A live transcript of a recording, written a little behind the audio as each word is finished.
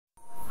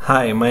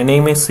Hi, my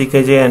name is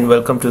CKJ and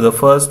welcome to the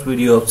first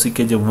video of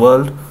CKJ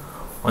World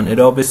on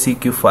Adobe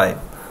CQ 5.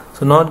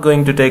 So not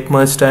going to take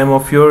much time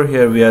of your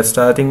here. We are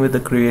starting with the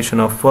creation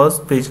of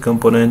first page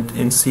component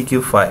in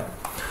CQ 5.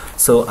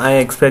 So I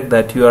expect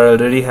that you are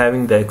already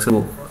having the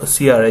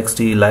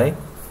CRXD live.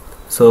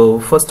 So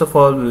first of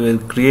all, we will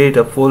create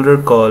a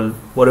folder called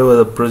whatever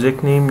the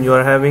project name you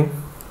are having.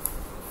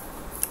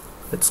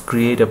 Let's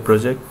create a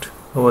project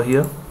over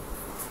here.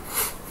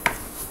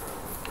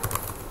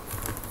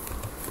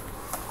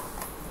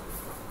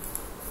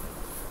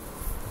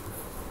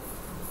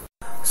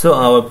 So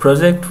our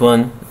project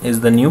 1 is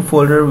the new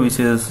folder,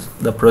 which is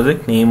the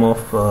project name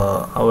of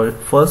our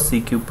first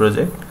CQ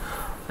project,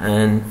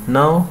 and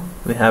now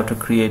we have to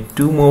create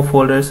two more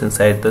folders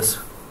inside this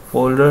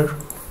folder.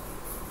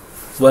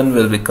 One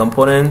will be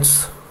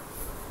components,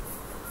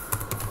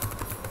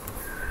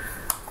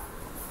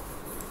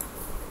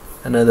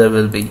 another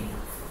will be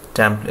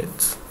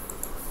templates.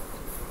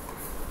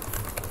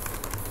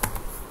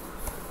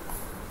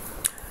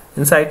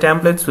 Inside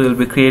templates, we will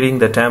be creating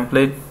the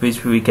template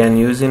which we can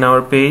use in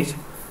our page,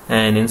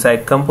 and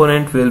inside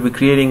component we will be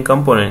creating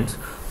components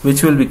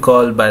which will be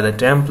called by the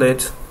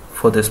templates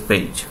for this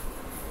page.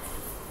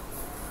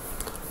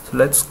 So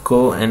let's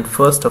go and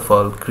first of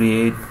all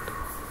create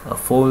a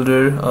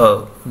folder,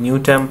 a new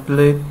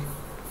template.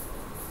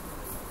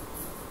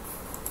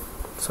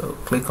 So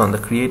click on the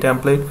create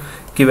template,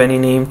 give any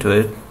name to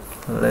it.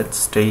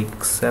 Let's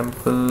take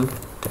sample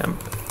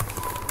template.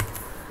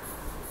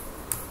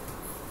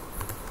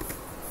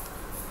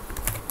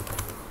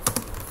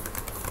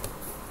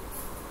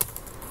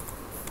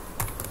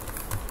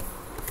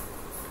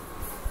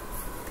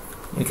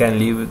 You can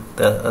leave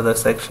the other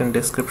section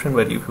description,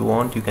 but if you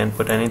want you can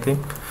put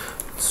anything.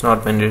 It's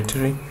not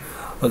mandatory.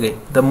 Okay,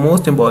 the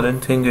most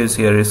important thing is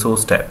here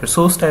resource tab.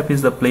 Resource tab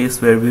is the place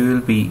where we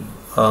will be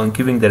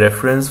giving the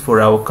reference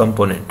for our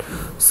component,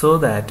 so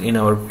that in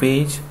our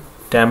page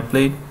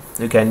template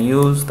you can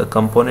use the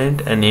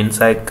component, and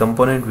inside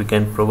component we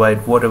can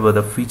provide whatever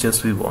the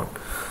features we want.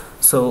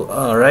 So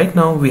right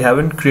now we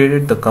haven't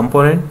created the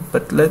component,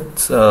 but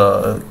let's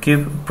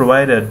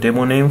provide a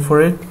demo name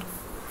for it.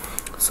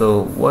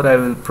 So what I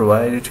will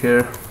provide it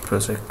here,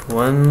 project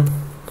 1,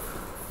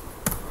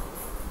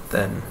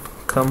 then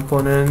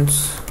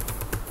components.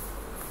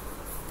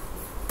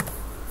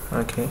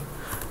 Okay,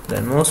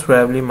 then most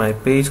probably my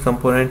page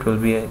component will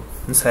be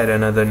inside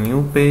another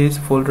new page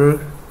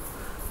folder,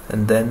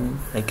 and then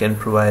I can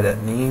provide a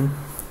name.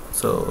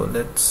 So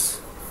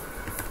let's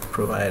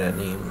provide a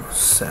name,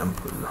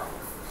 sample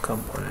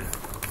component.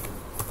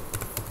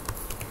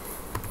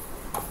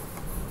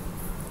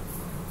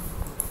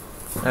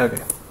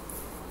 Okay.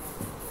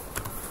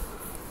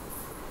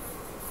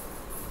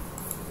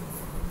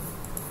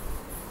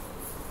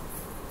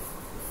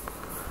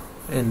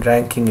 In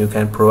ranking, you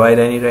can provide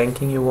any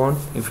ranking you want.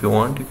 If you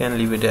want, you can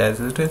leave it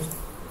as it is.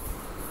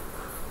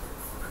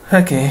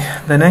 Okay,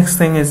 the next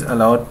thing is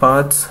allowed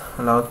paths.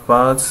 Allowed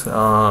paths,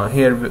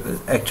 here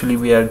actually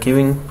we are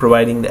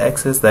providing the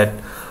access, that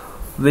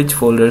which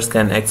folders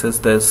can access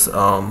this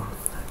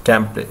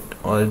template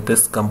or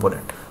this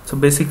component. So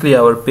basically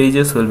our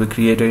pages will be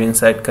created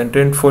inside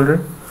content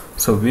folder,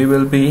 so we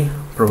will be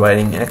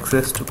providing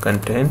access to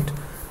content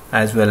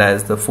as well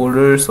as the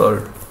folders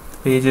or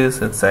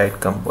pages inside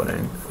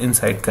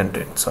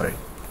content, sorry.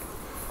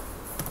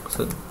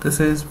 So this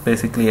is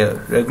basically a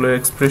regular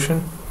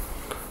expression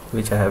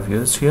which I have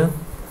used here.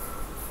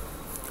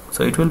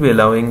 So it will be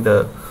allowing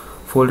the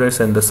folders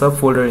and the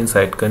subfolder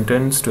inside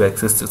contents to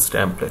access this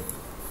template.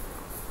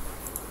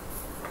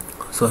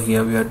 So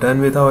here we are done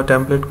with our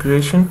template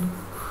creation.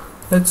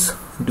 Let's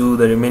do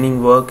the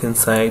remaining work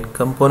inside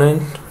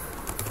component.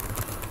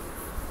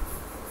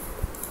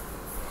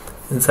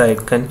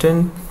 Inside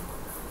content,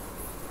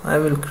 I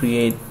will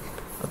create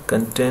a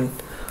content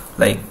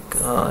like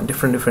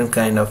different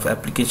kind of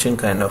application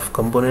kind of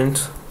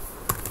components,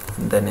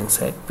 and then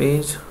inside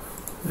page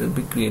we'll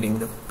be creating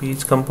the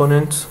page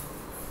components.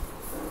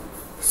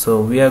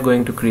 So we are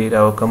going to create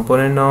our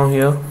component now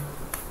here.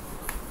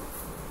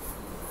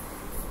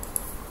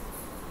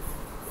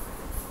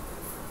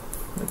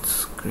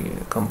 Let's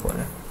create a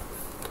component.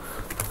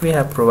 We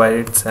have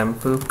provided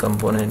sample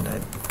component,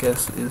 I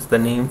guess is the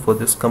name for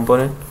this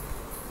component.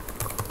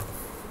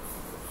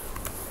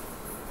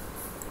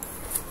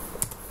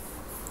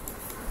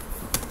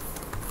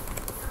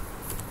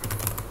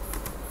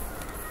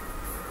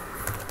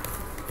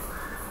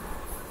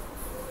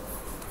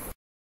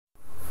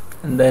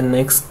 And then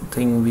next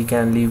thing we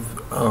can leave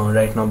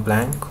right now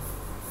blank.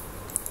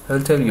 I'll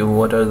tell you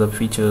what are the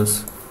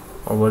features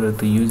or what are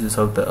the uses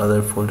of the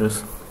other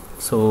folders.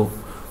 So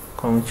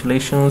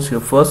congratulations,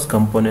 your first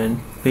component,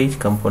 page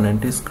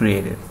component, is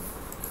created.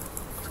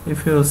 So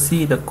if you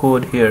see the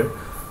code here,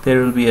 there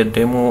will be a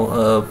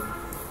demo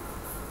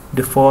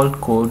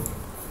default code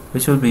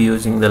which will be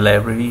using the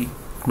library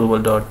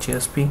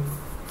global.jsp.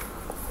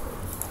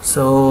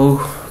 So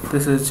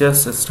this is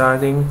just a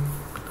starting.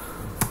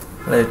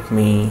 Let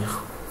me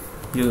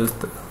use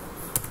the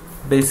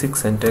basic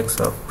syntax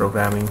of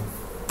programming.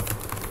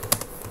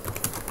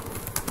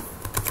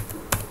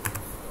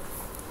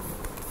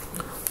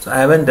 So I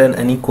haven't done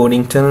any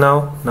coding till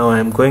now. Now I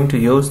am going to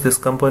use this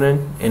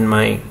component in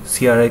my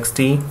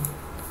CRXT.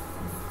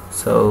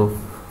 So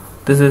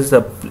this is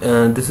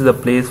the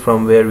place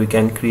from where we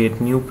can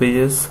create new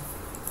pages.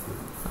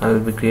 I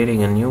will be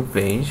creating a new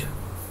page.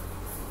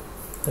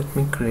 Let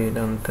me create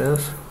on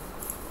this.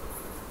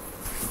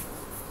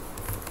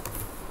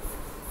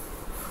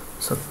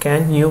 So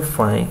can you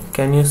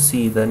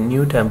see the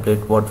new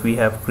template what we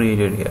have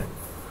created here?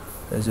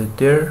 Is it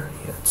there?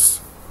 Yes,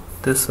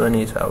 this one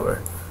is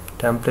our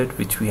template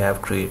which we have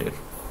created.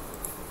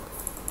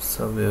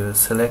 So we will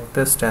select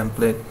this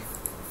template.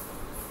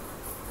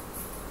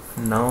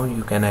 Now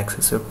you can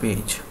access your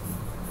page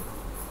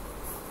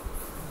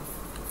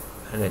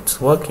and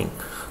it's working.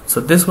 So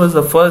this was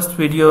the first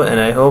video and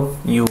I hope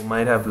you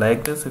might have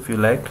liked this. If you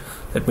liked,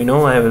 let me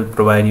know. I will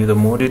provide you the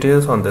more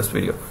details on this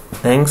video.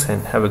 Thanks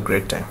and have a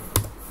great time.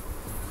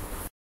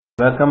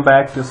 Welcome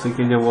back to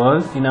CQ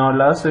World. In our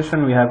last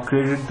session we have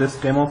created this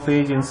demo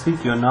page in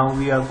CQ. Now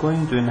we are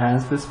going to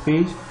enhance this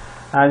page,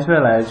 as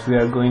well as we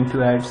are going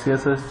to add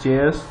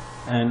CSS.js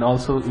and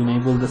also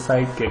enable the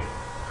sidekick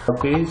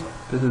page.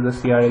 This is the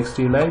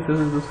CRXT Lite. This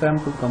is the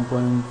sample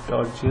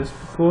component.js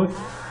code.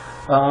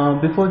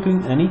 Before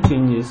doing any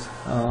changes,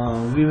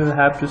 we will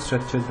have to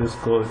structure this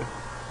code.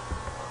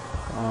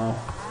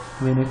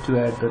 We need to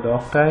add the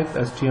doc type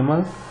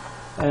HTML,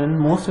 and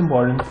most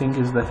important thing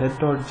is the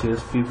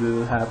head.jsp we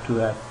will have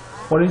to add.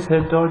 What is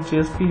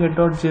head.jsp?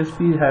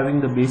 Head.jsp is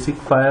having the basic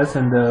files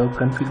and the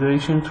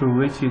configuration through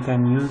which you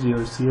can use your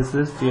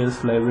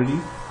CSS.js library,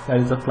 that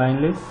is the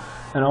client lib,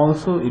 and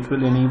also it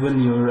will enable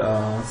your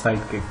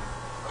sidekick.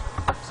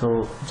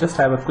 So just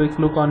have a quick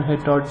look on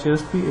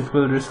head.jsp. It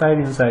will reside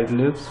inside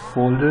libs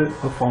folder,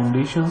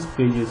 foundations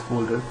pages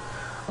folder.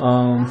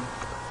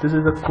 This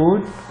is the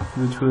code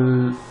which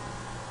will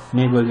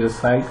enable your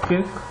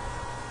sidekick.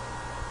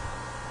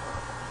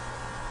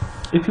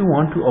 If you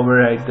want to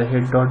override the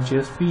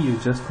head.jsp, you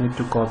just need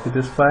to copy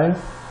this file,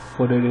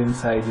 put it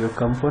inside your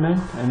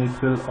component, and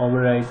it will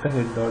override the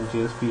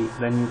head.jsp.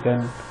 Then you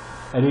can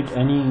edit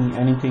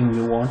anything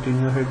you want in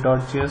your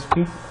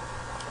head.jsp.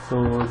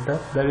 So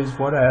that is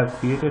what I have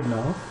created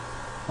now.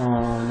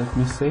 Let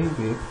me save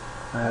it.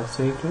 I have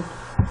saved it.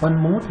 One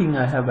more thing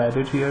I have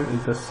added here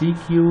is the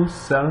CQ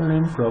cell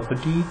name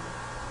property.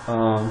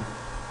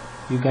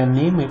 You can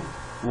name it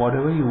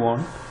whatever you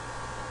want.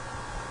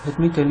 Let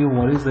me tell you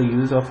what is the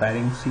use of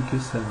adding CQ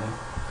cell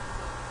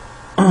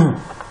name.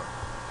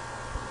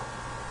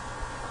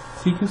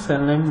 CQ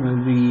cell name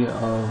will be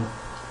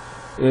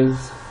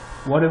is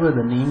whatever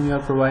the name you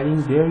are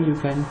providing. There you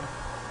can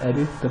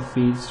edit the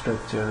page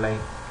structure.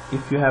 Like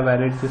if you have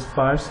added this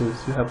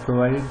parses, you have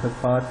provided the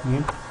path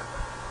name,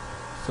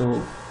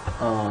 so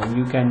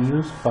you can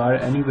use par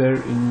anywhere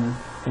in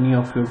any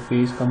of your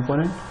page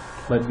component.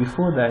 But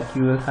before that,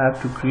 you will have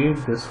to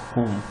create this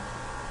home.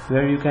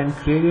 Where you can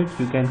create it,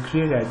 you can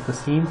create at the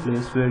same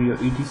place where your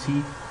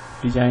etc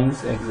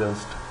designs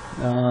exist.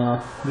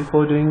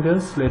 Before doing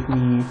this, let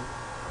me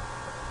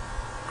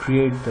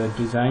create the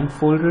design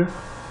folder.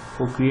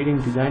 For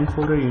creating design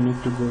folder, you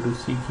need to go to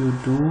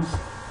CQ tools,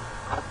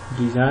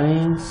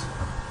 designs.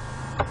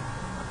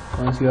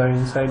 Once you are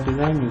inside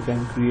design, you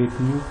can create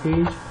new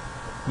page,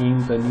 name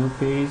the new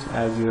page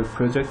as your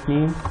project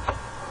name.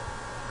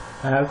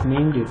 I have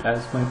named it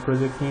as my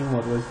project name,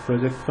 what was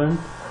project 1.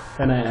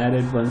 Then I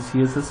added one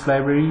CSS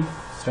library,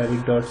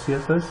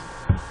 static.css.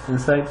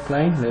 Inside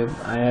client lib,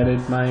 I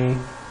added my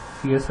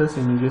CSS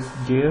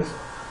images.js.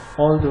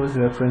 All those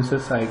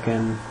references I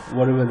can,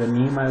 whatever the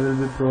name I will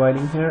be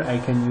providing here, I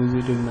can use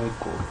it in my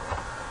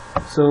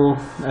code. So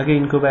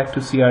again, go back to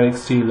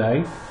CRXT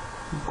Lite,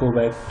 go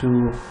back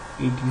to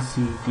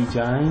etc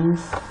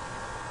designs.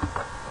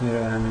 Here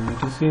I am in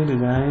etc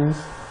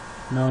designs.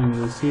 Now you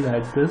will see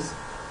that this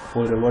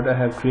folder what I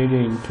have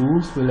created in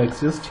tools will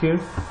exist here.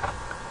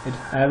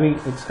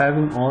 It's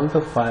having all the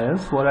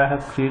files what I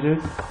have created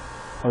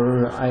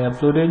or I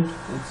uploaded.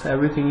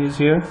 Everything is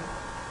here.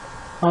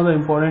 Now the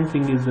important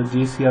thing is the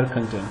JCR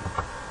content.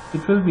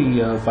 It will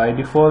be by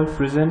default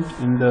present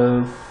in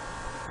the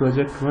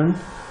project 1,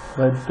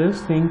 but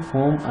this thing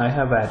home I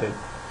have added.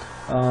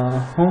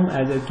 Home,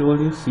 as I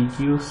told you,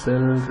 CQ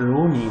cell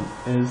row name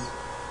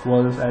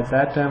was at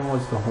that time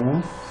was the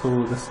home,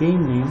 so the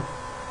same name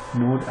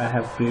node I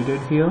have created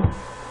here.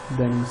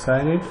 Then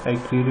inside it I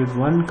created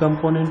one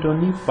component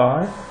only,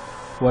 par.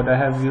 What I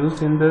have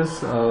used in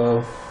this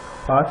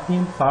path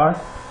name par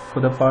for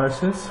the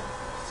parses.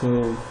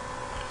 So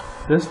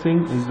this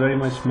thing is very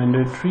much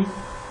mandatory.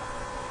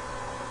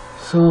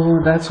 So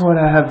that's what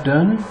I have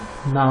done.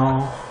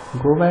 Now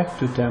go back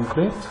to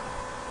templates,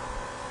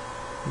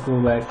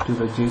 go back to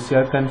the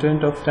JCR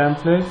content of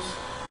templates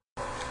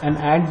and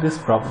add this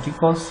property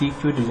called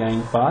CQ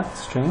design path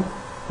string.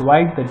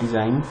 Provide the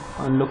design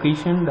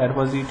location, that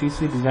was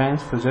etc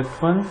designs project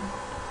 1,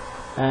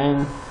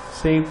 and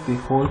save the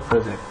whole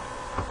project.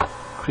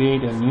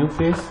 Create a new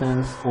page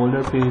since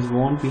older page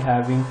won't be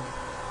having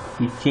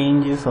the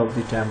changes of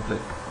the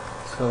template.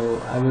 So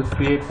I will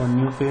create one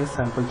new page,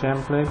 sample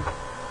template.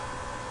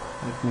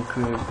 Let me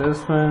create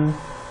this one,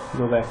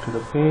 go back to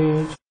the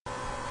page,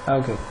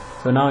 Okay,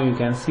 so now you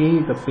can see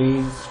the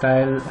page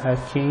style has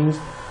changed.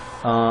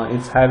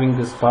 It's having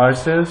this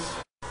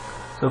parsers.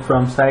 So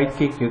from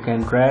Sidekick you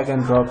can drag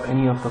and drop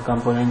any of the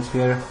components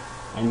here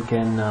and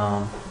can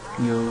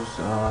use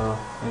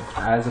it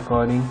as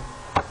according.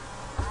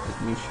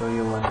 Let me show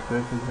you one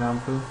quick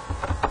example.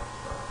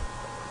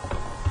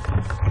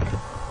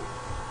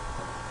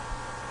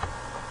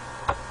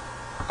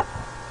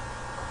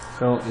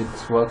 So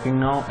it's working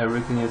now,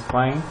 everything is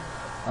fine.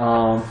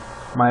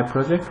 My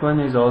project one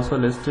is also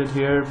listed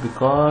here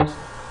because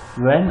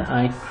when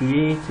I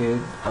created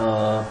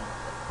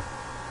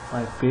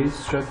my page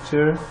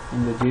structure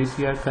in the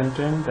JCR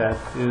content, that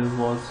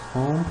was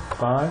home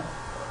part.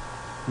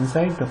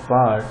 Inside the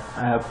part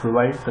I have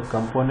provided the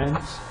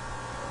components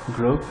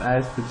group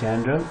as the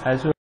general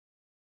as well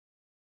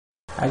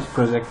as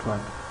project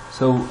one.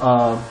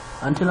 So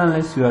until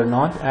unless you are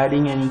not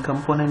adding any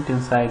component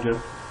inside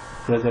your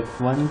project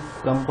one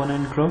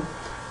component group,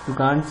 you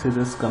can't see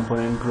this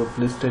component group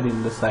listed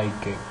in the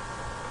Sidekick.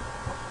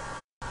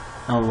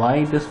 Now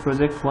why this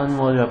project one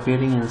was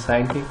appearing in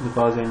Sidekick?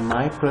 Because in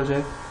my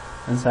project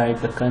inside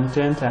the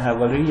content I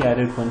have already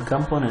added one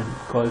component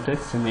called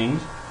text image,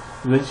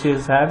 which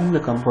is having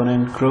the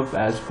component group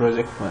as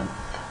project one,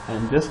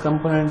 and this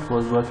component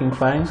was working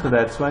fine, so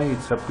that's why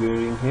it's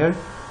appearing here.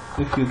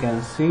 If you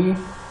can see,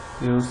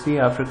 you will see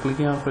after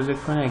clicking on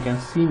project one I can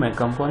see my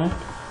component.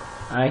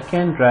 I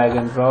can drag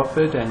and drop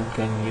it and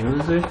can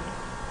use it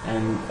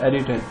and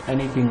edit it,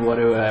 anything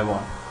whatever I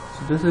want.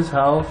 So this is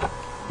how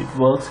it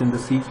works in the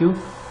CQ.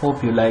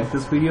 Hope you like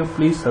this video.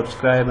 Please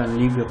subscribe and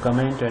leave your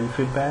comment and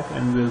feedback,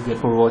 and we'll get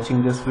for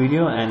watching this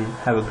video, and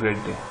have a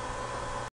great day.